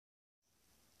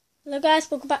Hello guys,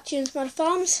 welcome back to Smarter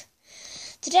Farms.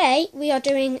 Today we are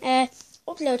doing a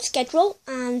upload schedule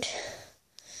and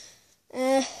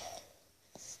and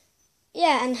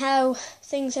how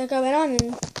things are going on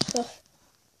and stuff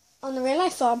on the real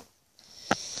life farm.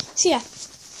 So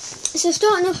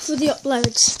starting off with the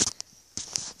uploads.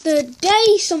 The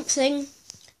day something,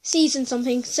 season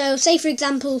something. So say for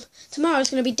example tomorrow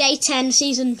is going to be day 10,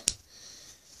 season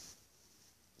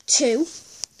 2.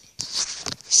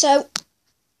 So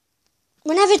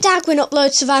whenever Dagwin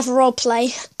uploads Survivor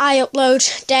Roleplay, I upload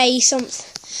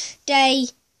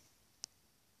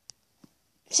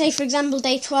say for example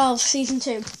day 12, season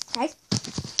 2, okay?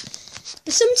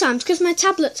 But sometimes, because my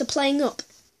tablets are playing up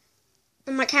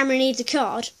and my camera needs a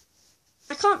card,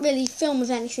 I can't really film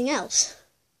with anything else.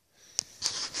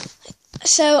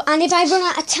 So, and if I run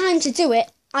out of time to do it,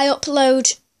 I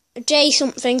upload day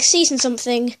something, season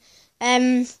something,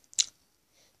 a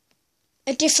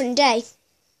different day.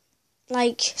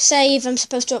 Like, say if I'm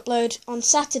supposed to upload on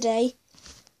Saturday,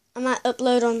 I might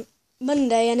upload on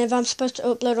Monday, and if I'm supposed to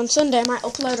upload on Sunday, I might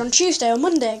upload on Tuesday or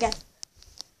Monday again.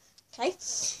 Okay?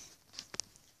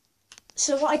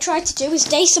 So what I try to do is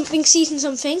day something, season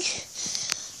something.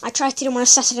 I try to do them on a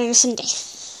Saturday and a Sunday.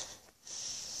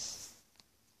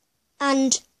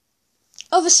 And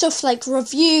other stuff like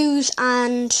reviews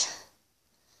and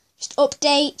just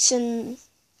updates and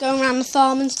going around the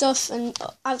farm and stuff and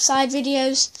outside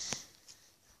videos,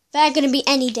 they're going to be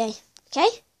any day, okay?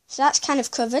 So that's kind of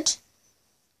covered.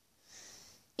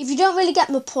 If you don't really get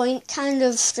my point, kind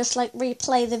of just like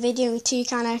replay the video till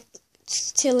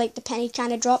like the penny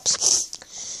kind of drops.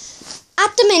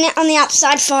 At the minute on the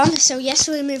outside farm, so yes,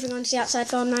 we're moving on to the outside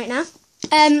farm right now.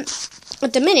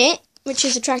 At the minute, which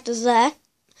is the tractor's there,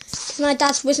 because my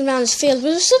dad's whizzing around his field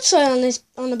with a subsoil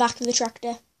on the back of the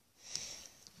tractor.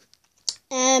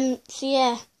 So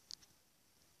yeah,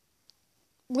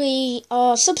 we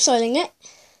are subsoiling it,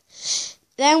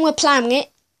 then we're ploughing it,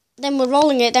 then we're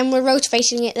rolling it, then we're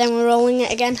rotating it, then we're rolling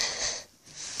it again.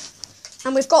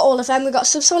 And we've got all of them. We've got a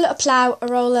subsoiler, a plough, a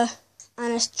roller,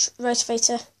 and a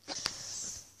rotavator.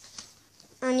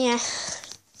 And yeah,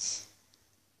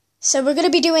 so we're going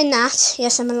to be doing that.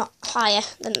 Yes, I'm a lot higher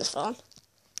than the farm.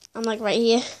 I'm like right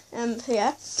here.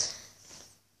 Yeah.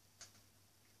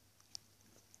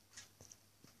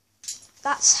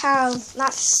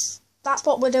 That's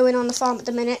what we're doing on the farm at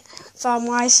the minute, farm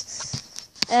wise.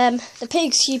 The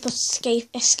pigs keep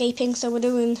escaping, so we're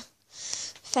doing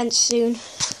fence soon.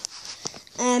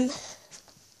 And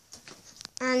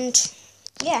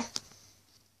yeah,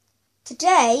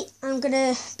 today I'm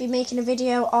gonna be making a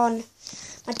video on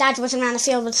my dad whizzing around the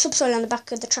field with subsoil on the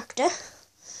back of the tractor.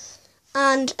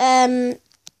 And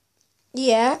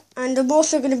yeah, and I'm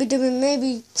also gonna be doing,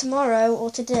 maybe tomorrow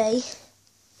or today,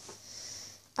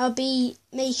 I'll be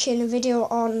making a video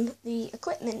on the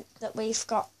equipment that we've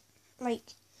got.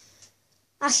 Like,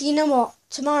 actually, you know what?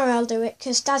 Tomorrow I'll do it,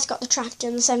 because Dad's got the tractor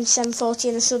and the 7740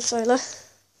 and the subsoiler.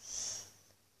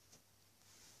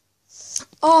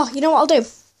 Oh, you know what I'll do?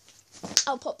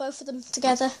 I'll put both of them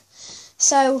together.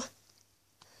 So,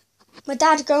 my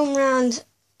dad going around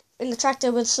in the tractor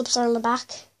with the subsoiler on the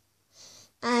back.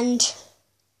 And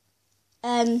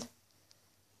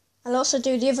I'll also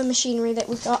do the other machinery that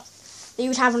we've got, that you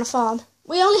would have on a farm.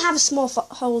 We only have a small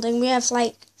holding. We have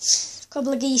like a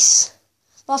couple of geese,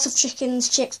 lots of chickens,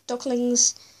 chicks,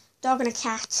 ducklings, dog and a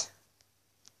cat.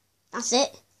 That's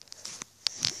it.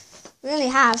 We only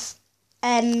have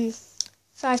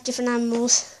 5 different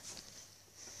animals.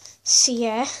 So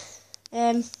yeah.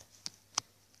 Oh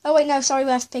wait, no, sorry,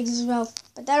 we have pigs as well,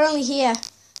 but they're only here.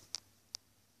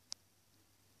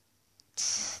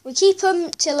 We keep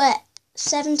them till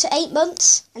 7 to 8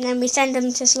 months, and then we send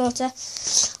them to slaughter.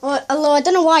 Although I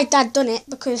don't know why Dad done it,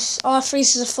 because our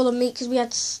freezers are full of meat, because we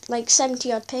had like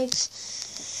 70 odd pigs.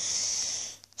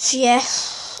 So yeah,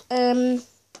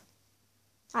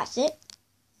 that's it.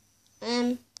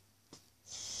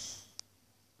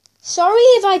 Sorry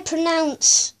if I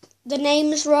pronounce the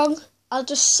names wrong. I'll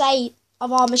just say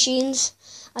of our machines.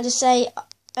 I'll just say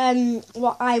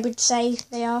what I would say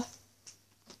they are.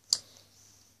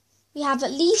 We have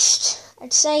at least,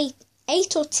 I'd say,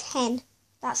 8 or 10.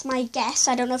 That's my guess.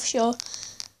 I don't know for sure.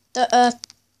 That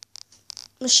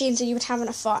machines that you would have on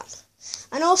a farm.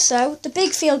 And also, the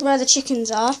big field where the chickens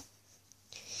are,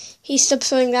 he's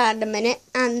subsoiling that in a minute.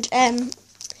 And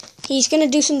he's going to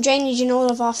do some drainage in all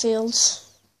of our fields.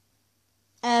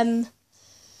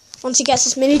 Once he gets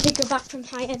his mini digger back from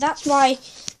higher. That's why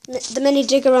the mini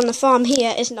digger on the farm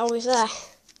here isn't always there.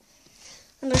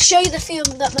 And I'll show you the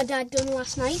field that my dad done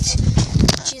last night,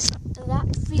 which is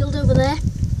that field over there.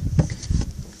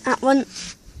 That one.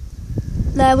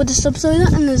 there with the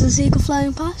subsoiler, and there's a seagull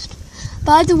flying past.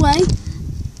 By the way,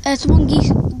 there's one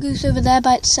goose over there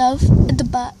by itself at the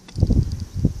back,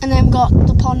 and then we've got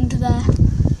the pond there.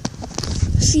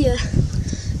 So yeah,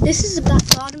 this is the back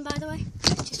garden, by the way,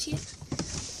 just here.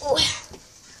 Oh,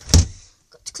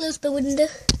 got to close the window.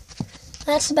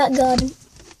 That's the back garden.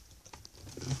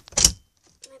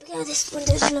 There we go, this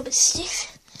window's a little bit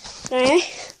stiff. Anyway,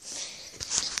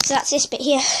 so that's this bit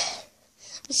here.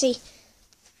 You see,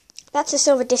 that's a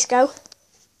silver disco.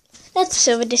 That's a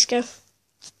silver disco.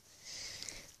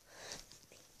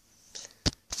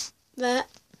 There.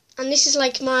 And this is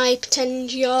like my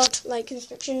pretend yard, like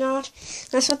construction yard.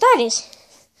 That's what that is.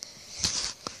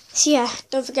 So yeah,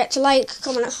 don't forget to like,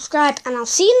 comment and subscribe, and I'll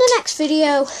see you in the next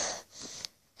video.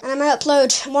 And I might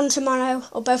upload one tomorrow,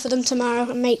 or both of them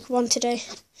tomorrow, and make one today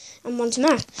and one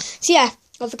tomorrow. So yeah,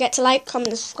 don't forget to like, comment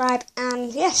and subscribe,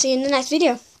 and yeah, see you in the next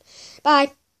video.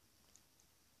 Bye.